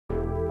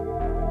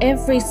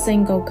Every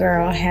single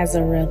girl has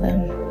a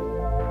rhythm.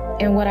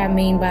 And what I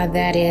mean by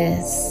that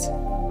is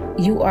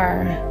you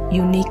are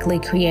uniquely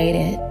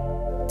created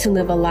to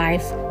live a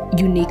life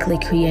uniquely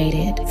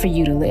created for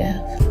you to live.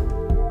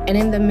 And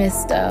in the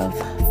midst of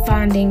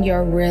finding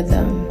your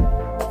rhythm,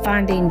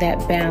 finding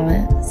that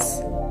balance,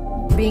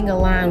 being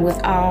aligned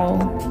with all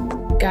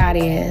God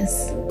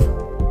is,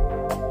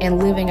 and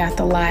living out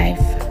the life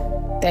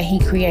that He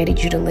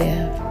created you to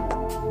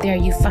live, there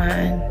you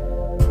find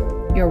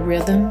your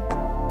rhythm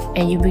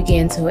and you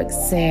begin to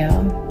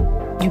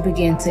excel. You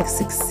begin to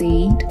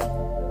succeed.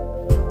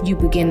 You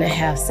begin to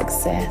have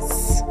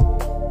success.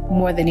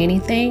 More than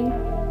anything,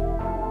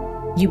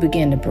 you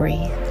begin to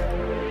breathe.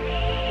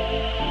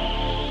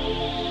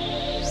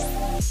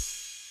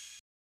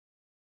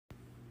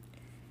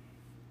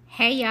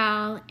 Hey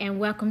y'all, and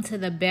welcome to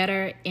the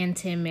Better in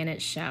 10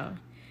 Minutes show.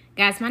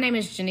 Guys, my name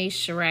is Janice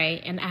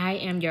Sheree, and I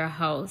am your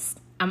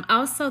host. I'm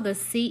also the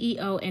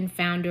CEO and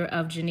founder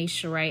of Janice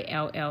Sheree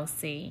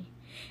LLC.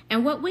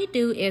 And what we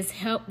do is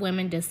help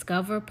women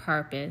discover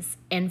purpose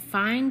and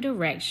find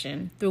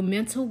direction through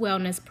mental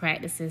wellness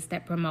practices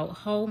that promote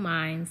whole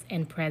minds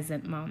and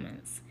present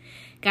moments.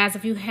 Guys,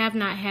 if you have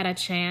not had a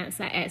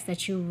chance, I ask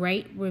that you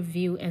rate,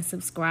 review, and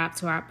subscribe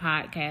to our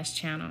podcast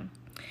channel.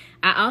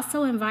 I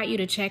also invite you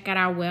to check out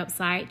our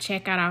website,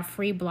 check out our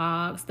free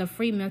blogs, the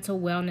free mental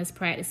wellness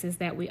practices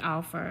that we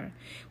offer.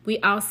 We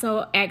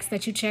also ask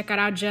that you check out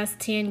our Just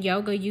 10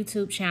 Yoga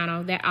YouTube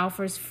channel that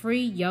offers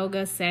free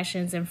yoga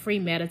sessions and free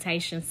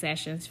meditation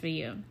sessions for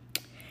you.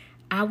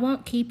 I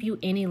won't keep you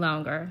any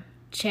longer.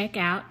 Check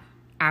out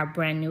our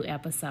brand new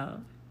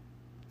episode.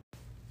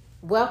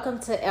 Welcome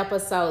to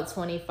episode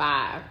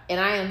 25, and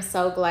I am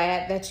so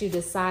glad that you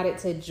decided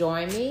to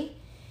join me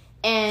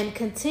and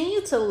continue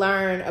to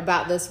learn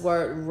about this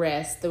word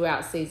rest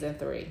throughout season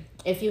 3.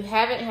 If you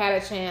haven't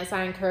had a chance,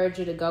 I encourage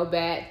you to go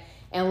back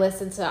and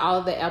listen to all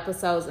of the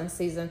episodes in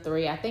season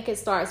 3. I think it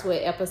starts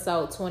with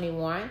episode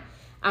 21.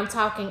 I'm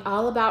talking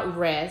all about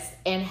rest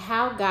and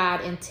how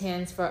God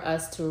intends for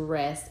us to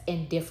rest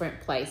in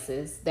different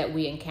places that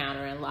we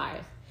encounter in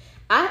life.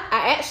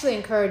 I actually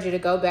encourage you to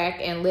go back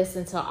and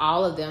listen to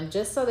all of them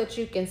just so that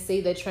you can see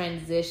the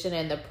transition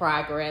and the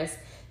progress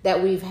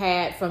that we've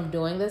had from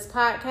doing this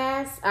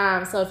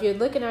podcast. So if you're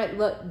looking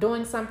at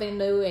doing something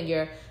new and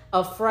you're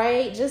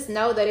afraid, just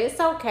know that it's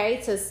okay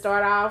to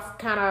start off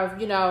kind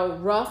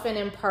of, rough and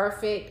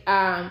imperfect,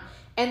 and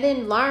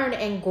then learn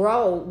and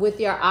grow with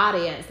your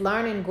audience.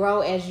 Learn and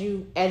grow as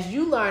you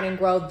learn and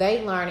grow,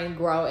 they learn and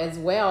grow as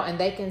well. And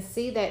they can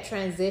see that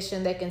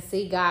transition. They can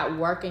see God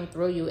working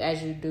through you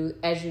as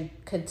you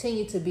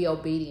continue to be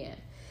obedient.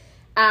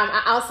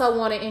 I also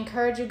want to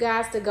encourage you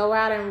guys to go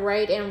out and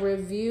rate and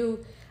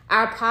review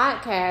our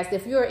podcast.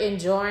 If you're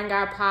enjoying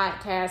our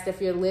podcast,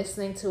 if you're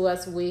listening to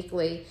us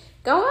weekly,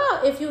 go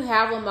out if you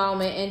have a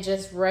moment and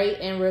just rate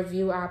and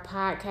review our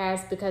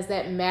podcast, because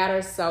that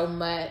matters so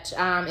much.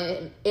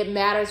 It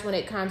matters when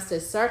it comes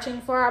to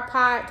searching for our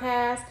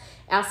podcast.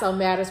 Also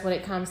matters when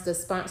it comes to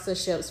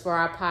sponsorships for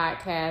our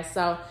podcast.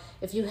 So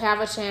if you have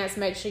a chance,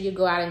 make sure you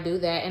go out and do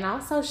that. And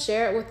also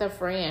share it with a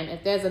friend.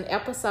 If there's an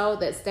episode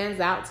that stands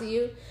out to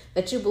you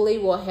that you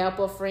believe will help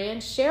a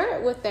friend, share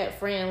it with that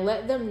friend.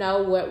 Let them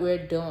know what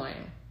we're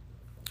doing.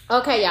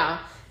 Okay, y'all.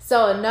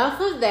 So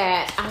enough of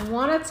that. I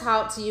want to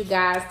talk to you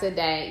guys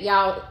today.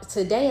 Y'all,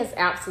 today is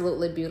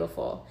absolutely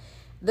beautiful.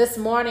 This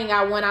morning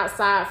I went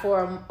outside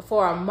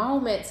for a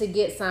moment to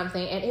get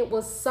something, and it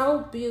was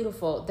so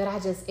beautiful that I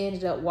just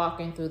ended up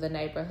walking through the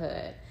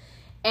neighborhood.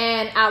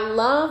 And I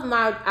love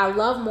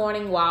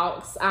morning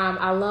walks.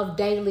 I love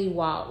daily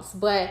walks.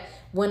 But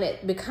when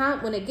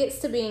it gets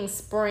to being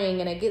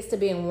spring and it gets to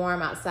being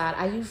warm outside,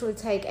 I usually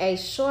take a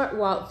short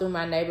walk through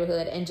my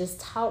neighborhood and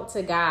just talk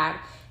to God.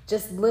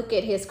 Just look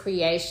at His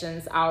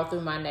creations all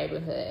through my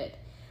neighborhood.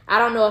 I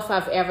don't know if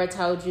I've ever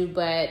told you,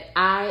 but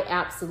I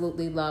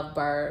absolutely love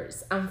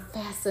birds. I'm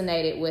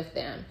fascinated with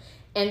them.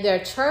 And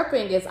their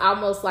chirping is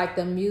almost like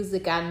the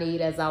music I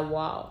need as I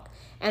walk.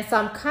 And so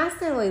I'm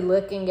constantly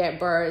looking at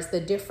birds,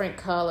 the different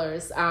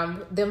colors,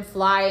 them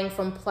flying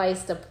from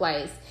place to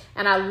place.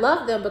 And I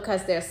love them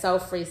because they're so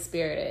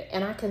free-spirited.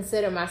 And I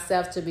consider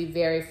myself to be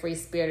very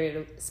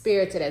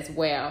free-spirited as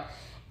well.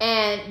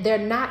 And they're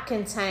not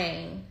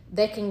contained.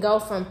 They can go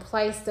from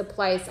place to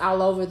place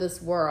all over this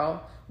world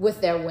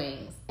with their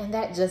wings. And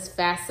that just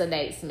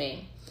fascinates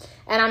me.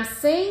 And I'm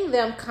seeing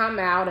them come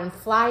out and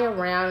fly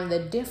around in the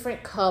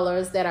different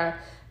colors that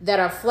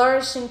are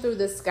flourishing through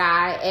the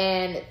sky,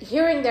 and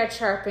hearing their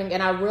chirping,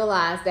 and I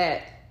realize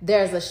that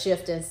there's a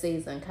shift in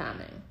season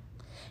coming.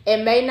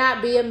 It may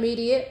not be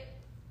immediate.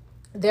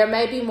 There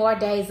may be more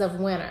days of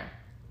winter,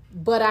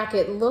 but I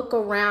could look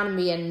around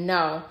me and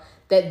know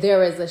that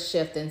there is a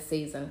shift in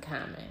season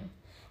coming.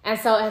 And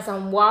so as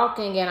I'm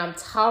walking and I'm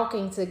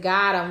talking to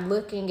God, I'm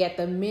looking at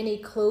the many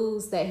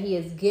clues that He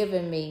has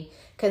given me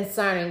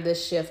concerning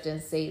this shift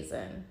in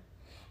season.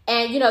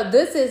 And,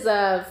 this is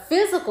a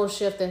physical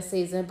shift in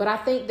season, but I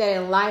think that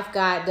in life,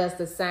 God does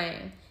the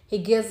same. He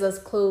gives us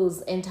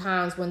clues in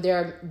times when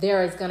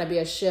there is going to be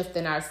a shift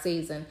in our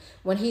season,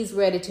 when He's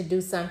ready to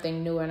do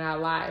something new in our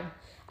life.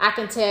 I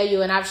can tell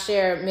you, and I've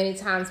shared many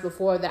times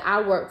before, that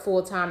I work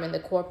full time in the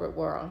corporate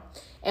world.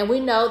 And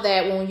we know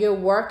that when you're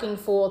working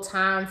full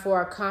time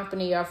for a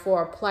company or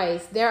for a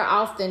place, there are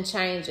often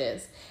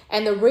changes.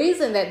 And the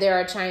reason that there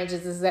are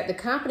changes is that the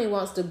company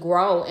wants to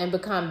grow and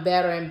become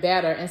better and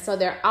better. And so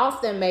they're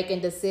often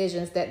making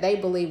decisions that they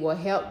believe will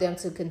help them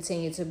to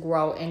continue to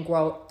grow and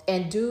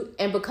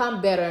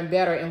become better and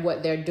better in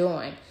what they're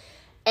doing.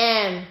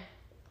 And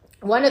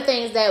one of the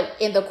things that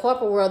in the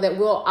corporate world that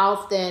we'll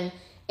often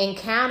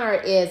encounter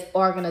is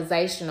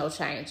organizational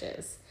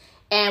changes.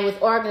 And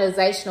with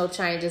organizational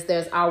changes,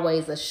 there's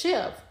always a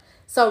shift.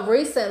 So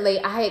recently,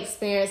 I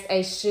experienced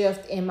a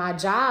shift in my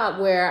job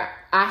where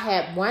I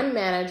had one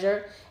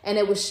manager and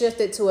it was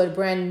shifted to a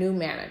brand new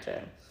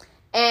manager.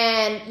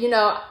 And,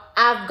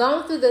 I've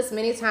gone through this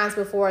many times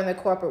before in the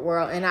corporate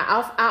world, and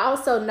I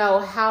also know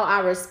how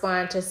I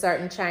respond to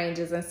certain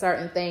changes and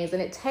certain things.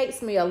 And it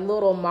takes me a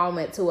little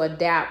moment to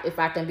adapt, if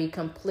I can be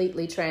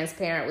completely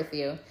transparent with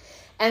you.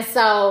 And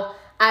so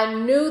I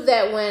knew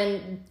that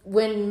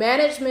when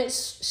management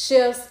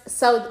shifts,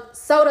 so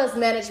does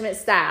management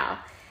style.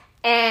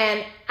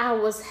 And I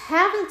was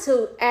having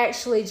to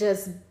actually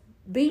just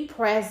be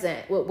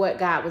present with what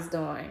God was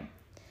doing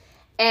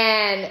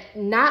and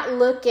not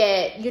look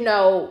at,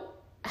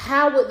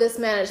 how would this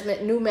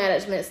new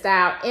management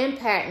style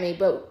impact me,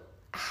 but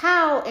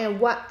how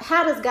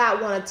does God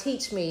want to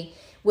teach me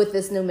with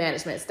this new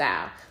management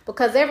style?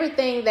 Because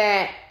everything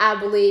that I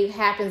believe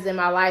happens in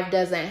my life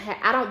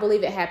I don't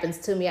believe it happens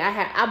to me.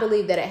 I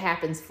believe that it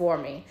happens for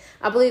me.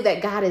 I believe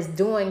that God is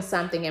doing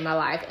something in my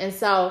life. And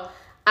so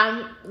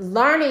I'm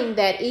learning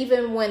that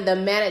even when the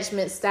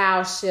management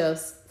style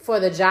shifts for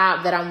the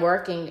job that I'm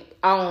working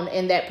on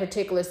in that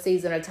particular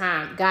season or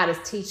time, God is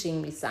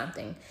teaching me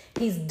something.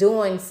 He's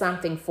doing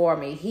something for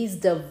me. He's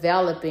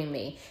developing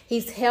me.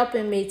 He's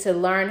helping me to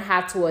learn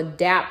how to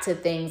adapt to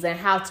things and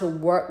how to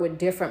work with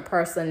different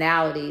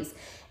personalities.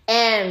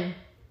 And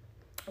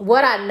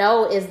what I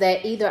know is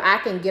that either I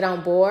can get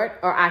on board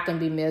or I can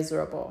be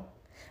miserable,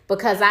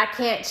 because I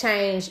can't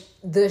change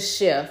the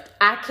shift.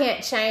 I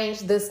can't change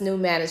this new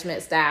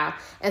management style.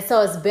 And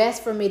so it's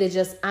best for me to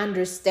just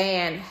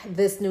understand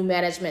this new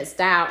management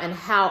style and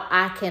how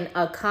I can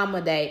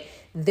accommodate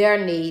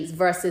their needs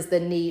versus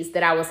the needs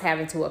that I was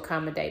having to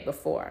accommodate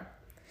before.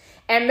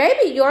 And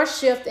maybe your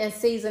shift in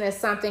season is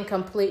something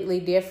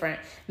completely different.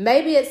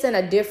 Maybe it's in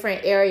a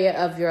different area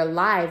of your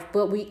life,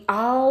 but we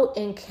all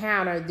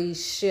encounter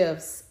these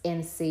shifts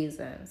in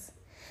seasons.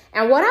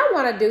 And what I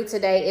want to do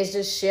today is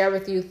just share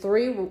with you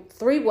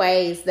three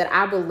ways that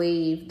I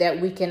believe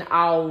that we can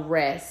all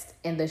rest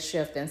in the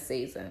shift in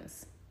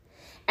seasons.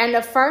 And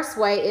the first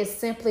way is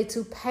simply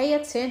to pay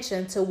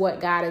attention to what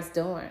God is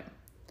doing.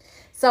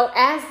 So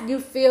as you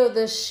feel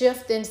the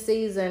shift in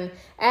season,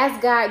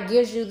 as God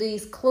gives you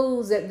these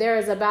clues that there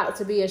is about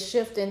to be a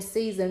shift in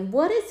season,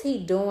 what is He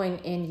doing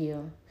in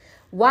you?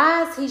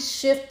 Why is He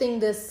shifting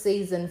this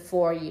season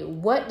for you?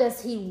 What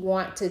does He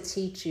want to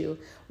teach you?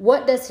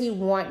 What does He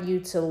want you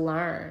to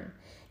learn?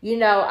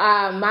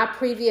 My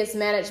previous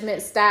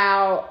management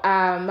style,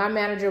 my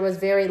manager was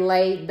very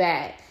laid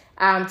back,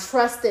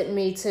 trusted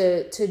me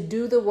to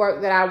do the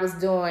work that I was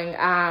doing.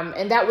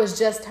 And that was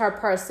just her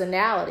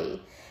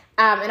personality.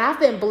 And I've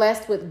been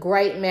blessed with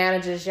great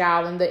managers,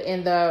 y'all, in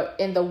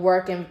the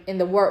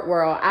work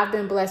world. I've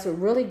been blessed with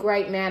really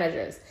great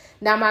managers.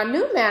 Now, my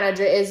new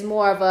manager is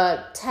more of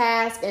a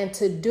task and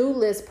to-do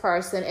list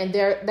person, and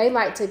they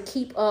like to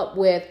keep up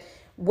with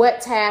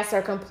what tasks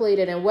are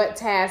completed and what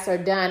tasks are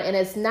done. And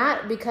it's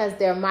not because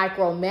they're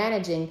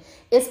micromanaging.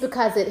 It's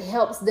because it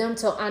helps them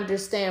to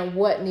understand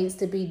what needs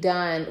to be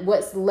done,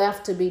 what's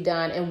left to be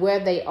done, and where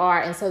they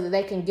are, and so that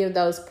they can give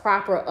those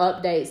proper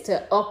updates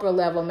to upper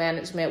level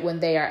management when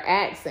they are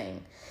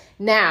asking.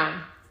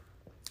 Now,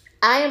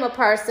 I am a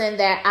person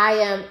that I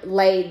am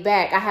laid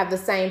back. I have the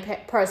same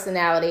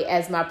personality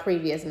as my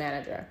previous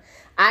manager.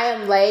 I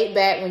am laid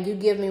back. When you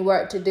give me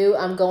work to do,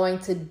 I'm going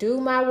to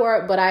do my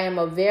work, but I am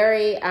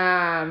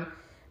I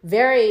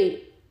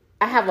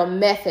have a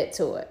method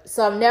to it.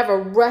 So I'm never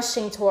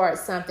rushing towards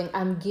something.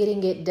 I'm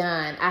getting it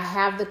done. I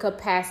have the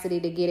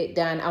capacity to get it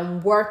done.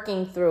 I'm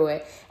working through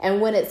it.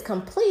 And when it's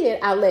completed,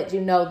 I'll let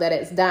you know that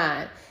it's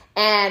done.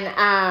 And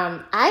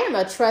I am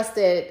a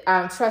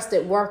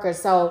trusted worker.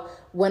 So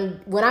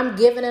when I'm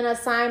given an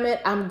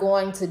assignment, I'm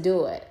going to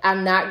do it.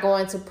 I'm not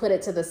going to put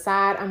it to the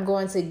side. I'm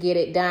going to get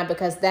it done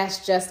because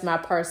that's just my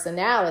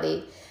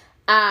personality.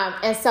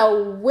 And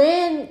so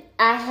when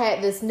I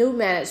had this new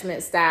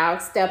management style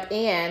step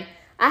in,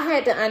 I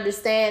had to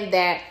understand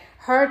that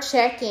her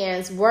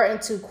check-ins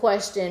weren't to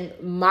question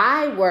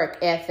my work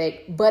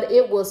ethic, but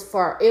it was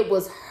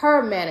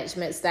her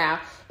management style.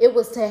 It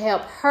was to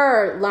help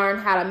her learn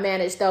how to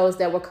manage those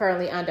that were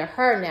currently under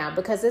her now,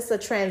 because it's a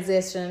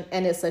transition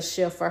and it's a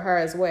shift for her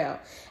as well.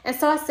 And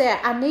so I said,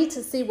 I need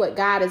to see what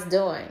God is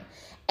doing.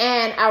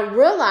 And I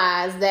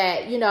realized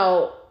that,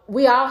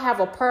 we all have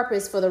a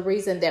purpose for the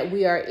reason that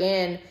we are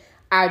in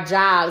our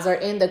jobs or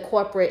in the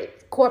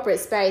corporate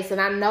space. And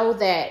I know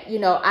that,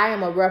 I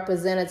am a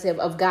representative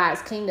of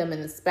God's kingdom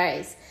in the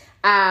space.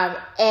 So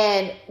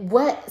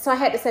I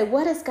had to say,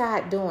 what is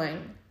God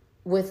doing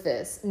with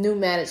this new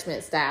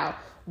management style?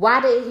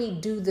 Why did he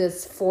do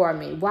this for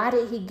me? Why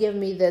did he give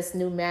me this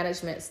new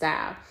management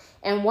style?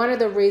 And one of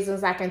the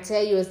reasons I can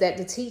tell you is that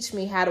to teach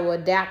me how to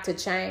adapt to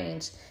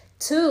change.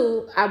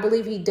 Two, I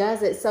believe he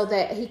does it so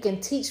that he can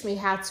teach me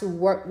how to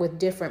work with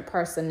different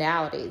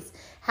personalities,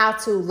 how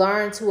to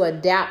learn to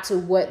adapt to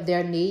what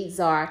their needs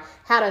are,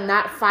 how to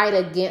not fight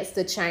against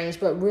the change,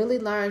 but really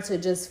learn to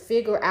just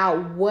figure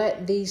out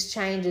what these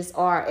changes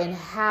are and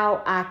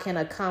how I can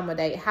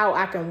accommodate, how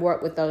I can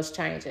work with those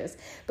changes.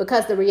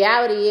 Because the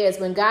reality is,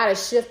 when God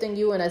is shifting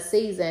you in a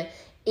season,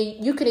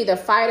 you can either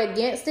fight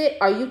against it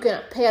or you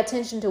can pay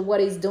attention to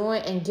what he's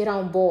doing and get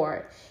on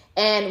board.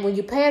 And when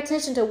you pay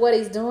attention to what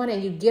he's doing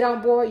and you get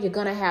on board, you're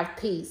going to have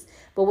peace.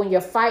 But when you're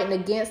fighting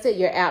against it,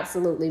 you're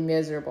absolutely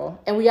miserable.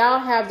 And we all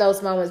have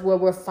those moments where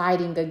we're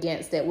fighting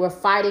against it. We're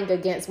fighting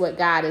against what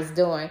God is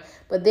doing.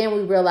 But then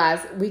we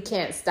realize we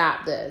can't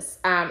stop this.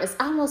 It's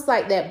almost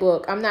like that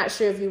book. I'm not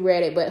sure if you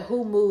read it, but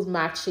Who Moved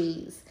My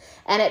Cheese?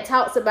 And it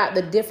talks about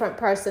the different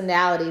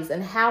personalities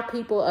and how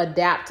people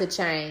adapt to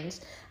change.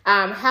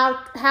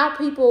 How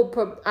people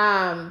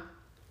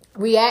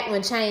react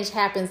when change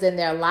happens in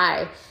their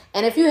life.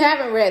 And if you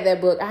haven't read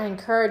that book, I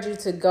encourage you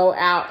to go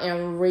out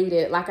and read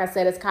it. Like I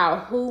said, it's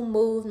called Who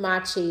Moved My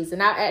Cheese?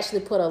 And I'll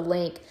actually put a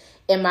link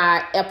in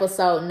my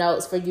episode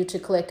notes for you to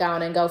click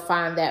on and go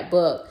find that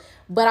book.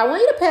 But I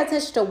want you to pay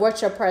attention to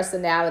what your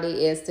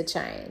personality is to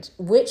change.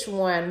 Which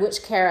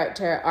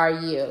character are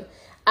you?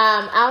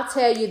 I'll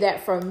tell you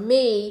that for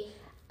me,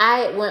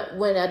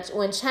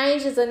 when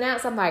change is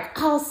announced, I'm like,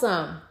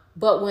 awesome.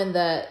 But when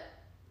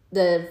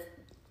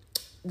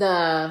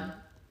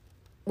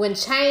when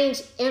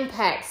change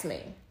impacts me,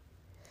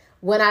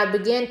 when I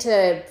begin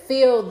to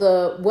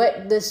feel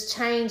what this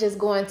change is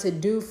going to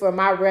do for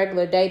my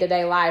regular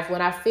day-to-day life,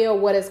 when I feel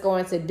what it's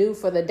going to do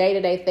for the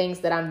day-to-day things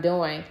that I'm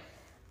doing,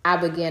 I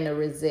begin to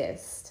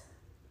resist.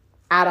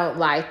 I don't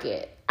like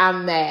it.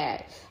 I'm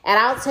mad. And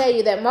I'll tell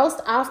you that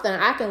most often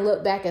I can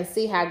look back and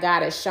see how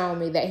God has shown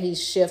me that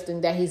he's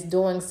shifting, that he's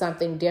doing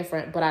something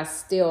different, but I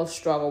still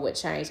struggle with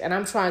change. And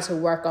I'm trying to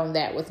work on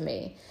that with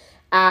me.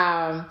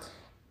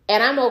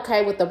 And I'm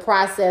okay with the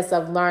process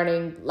of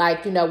learning,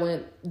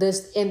 when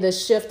in the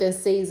shifting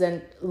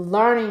season,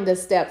 learning the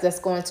steps that's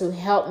going to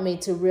help me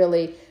to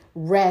really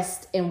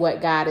rest in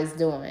what God is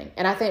doing.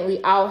 And I think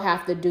we all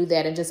have to do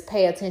that and just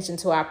pay attention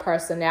to our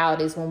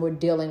personalities when we're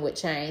dealing with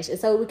change. And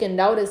so we can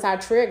notice our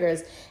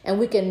triggers and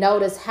we can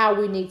notice how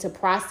we need to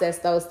process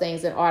those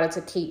things in order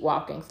to keep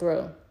walking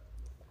through.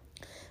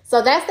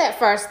 So that's that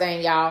first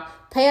thing, y'all.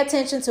 Pay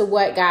attention to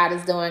what God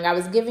is doing. I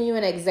was giving you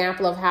an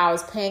example of how I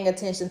was paying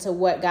attention to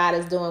what God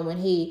is doing when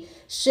he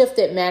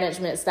shifted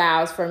management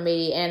styles for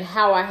me and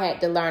how I had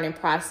to learn and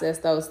process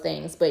those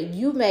things. But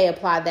you may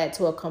apply that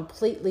to a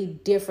completely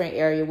different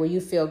area where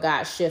you feel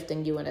God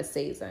shifting you in a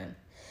season.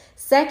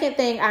 Second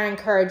thing I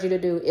encourage you to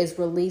do is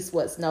release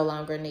what's no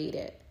longer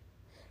needed.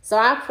 So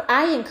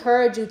I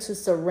encourage you to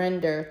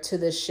surrender to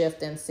the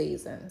shift in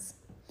seasons,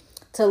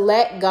 to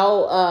let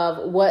go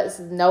of what's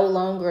no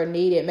longer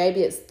needed.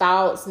 Maybe it's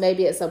thoughts,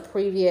 maybe it's a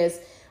previous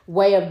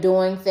way of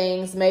doing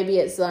things, maybe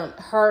it's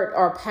hurt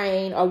or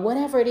pain or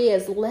whatever it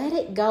is. Let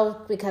it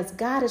go, because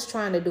God is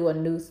trying to do a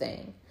new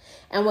thing.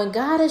 And when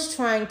God is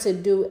trying to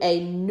do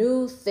a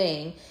new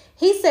thing,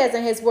 he says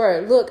in his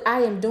word, look,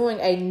 I am doing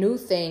a new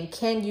thing.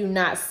 Can you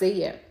not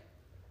see it?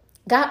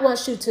 God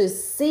wants you to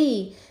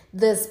see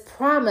this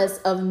promise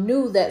of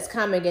new that's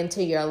coming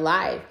into your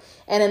life.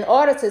 And in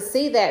order to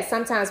see that,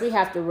 sometimes we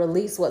have to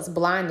release what's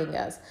blinding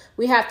us.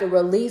 We have to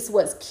release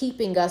what's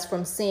keeping us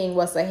from seeing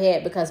what's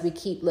ahead because we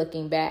keep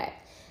looking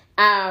back.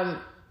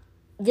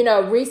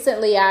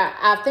 Recently,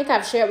 I think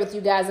I've shared with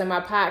you guys in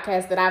my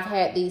podcast that I've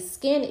had these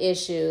skin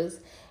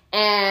issues.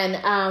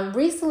 And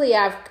recently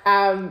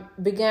I've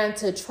begun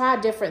to try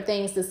different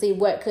things to see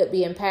what could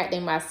be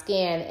impacting my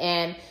skin.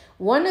 And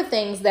one of the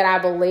things that I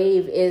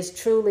believe is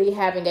truly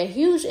having a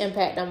huge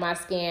impact on my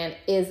skin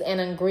is an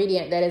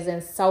ingredient that is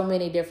in so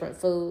many different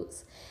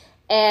foods.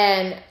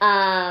 And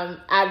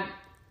I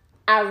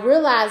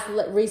realized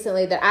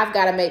recently that I've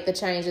got to make the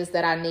changes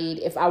that I need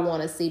if I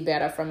want to see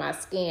better for my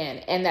skin.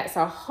 And that's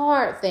a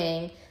hard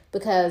thing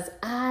because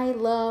I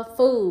love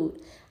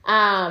food.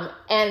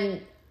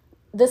 And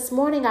this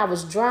morning I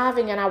was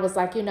driving and I was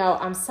like,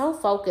 I'm so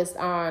focused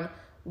on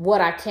what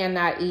I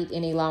cannot eat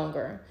any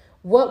longer.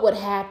 What would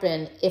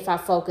happen if I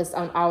focus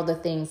on all the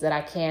things that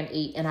I can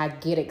eat? And I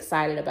get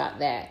excited about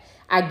that.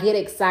 I get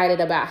excited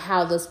about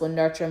how this will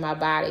nurture my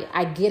body.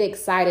 I get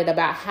excited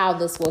about how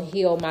this will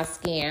heal my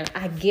skin.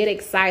 I get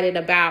excited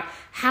about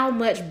how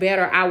much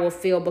better I will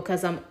feel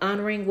because I'm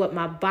honoring what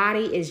my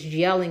body is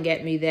yelling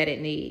at me that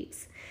it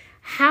needs.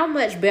 How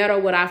much better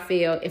would I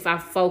feel if I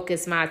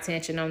focus my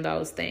attention on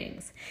those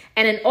things?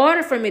 And in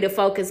order for me to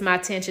focus my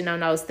attention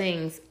on those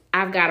things,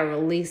 I've got to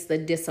release the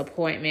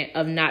disappointment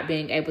of not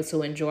being able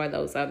to enjoy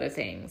those other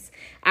things.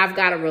 I've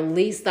got to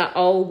release the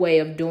old way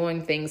of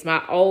doing things,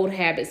 my old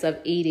habits of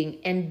eating,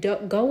 and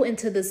go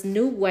into this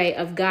new way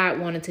of God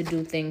wanting to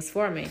do things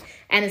for me.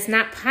 And it's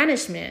not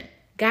punishment.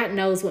 God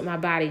knows what my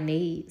body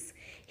needs.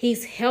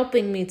 He's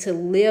helping me to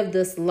live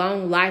this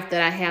long life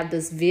that I have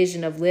this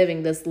vision of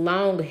living, this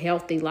long,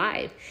 healthy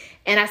life.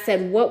 And I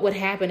said, what would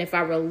happen if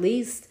I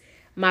released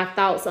my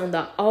thoughts on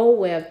the old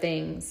way of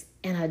things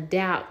and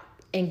adapt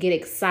and get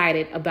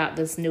excited about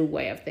this new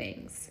way of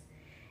things?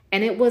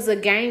 And it was a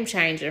game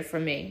changer for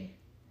me.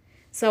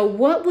 So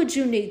what would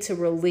you need to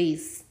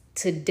release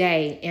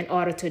today in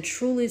order to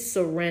truly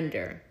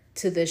surrender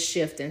to this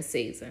shift in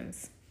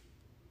seasons?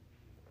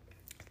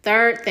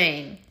 Third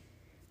thing,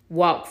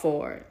 walk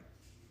forward.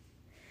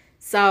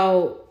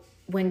 So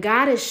when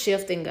God is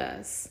shifting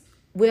us,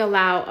 we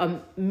allow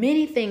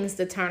many things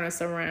to turn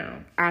us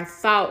around. Our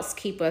thoughts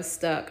keep us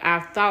stuck.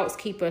 Our thoughts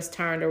keep us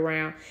turned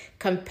around.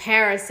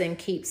 Comparison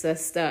keeps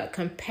us stuck.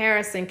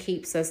 Comparison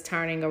keeps us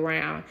turning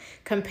around.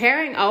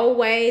 Comparing old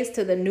ways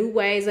to the new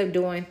ways of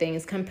doing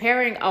things.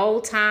 Comparing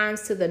old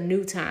times to the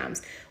new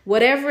times.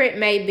 Whatever it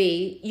may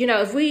be,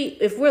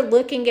 if we're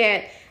looking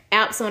at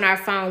apps on our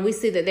phone, we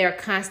see that they're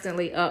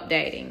constantly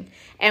updating.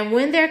 And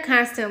when they're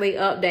constantly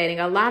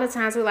updating, a lot of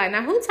times we're like,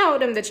 now who told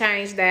them to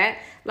change that?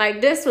 Like,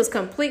 this was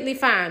completely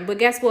fine. But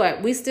guess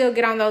what? We still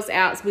get on those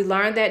apps. We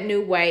learn that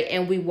new way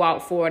and we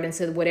walk forward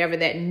into whatever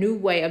that new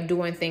way of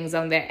doing things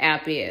on that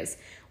app is.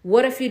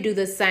 What if you do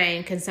the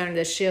same concerning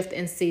the shift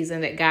in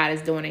season that God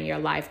is doing in your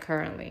life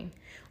currently?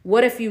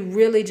 What if you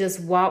really just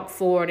walk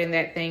forward in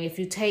that thing? If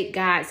you take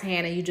God's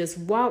hand and you just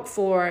walk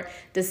forward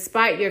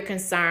despite your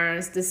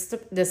concerns,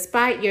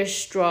 despite your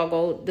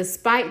struggle,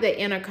 despite the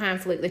inner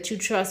conflict, that you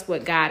trust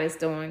what God is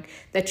doing,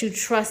 that you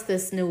trust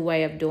this new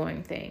way of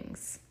doing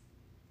things.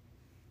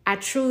 I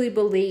truly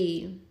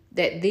believe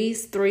that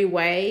these three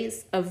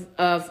ways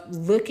of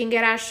looking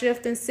at our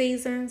shift in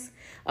seasons,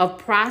 of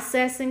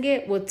processing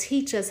it, will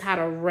teach us how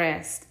to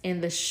rest in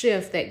the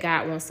shift that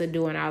God wants to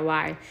do in our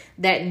life,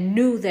 that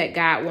new that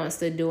God wants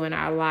to do in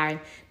our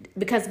life,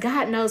 because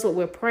God knows what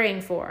we're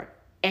praying for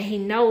and he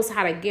knows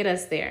how to get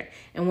us there.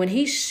 And when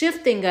he's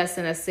shifting us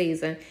in a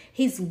season,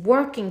 he's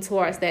working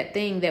towards that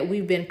thing that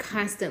we've been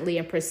constantly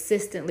and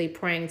persistently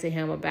praying to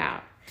him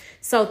about.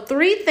 So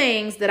 3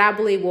 things that I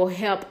believe will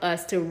help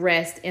us to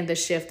rest in the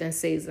shift in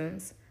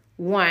seasons.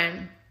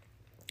 1,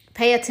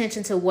 pay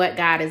attention to what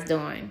God is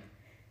doing.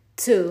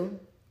 2,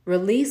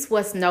 release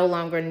what's no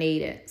longer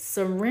needed.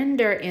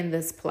 Surrender in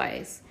this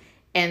place.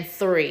 And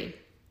 3,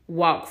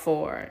 walk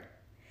forward.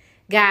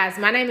 Guys,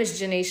 my name is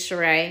Janice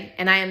Sheree,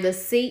 and I am the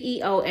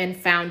CEO and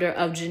founder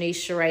of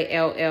Janice Sheree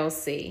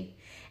LLC.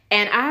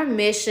 And our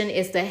mission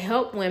is to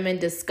help women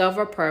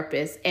discover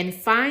purpose and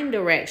find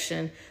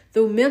direction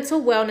through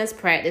mental wellness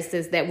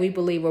practices that we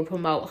believe will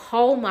promote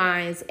whole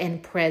minds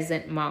and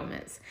present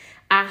moments.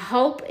 I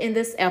hope in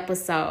this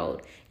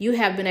episode you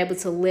have been able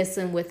to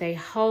listen with a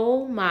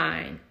whole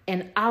mind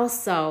and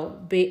also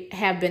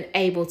have been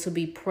able to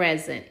be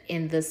present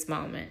in this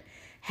moment.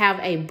 Have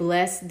a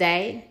blessed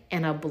day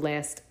and a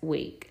blessed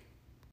week.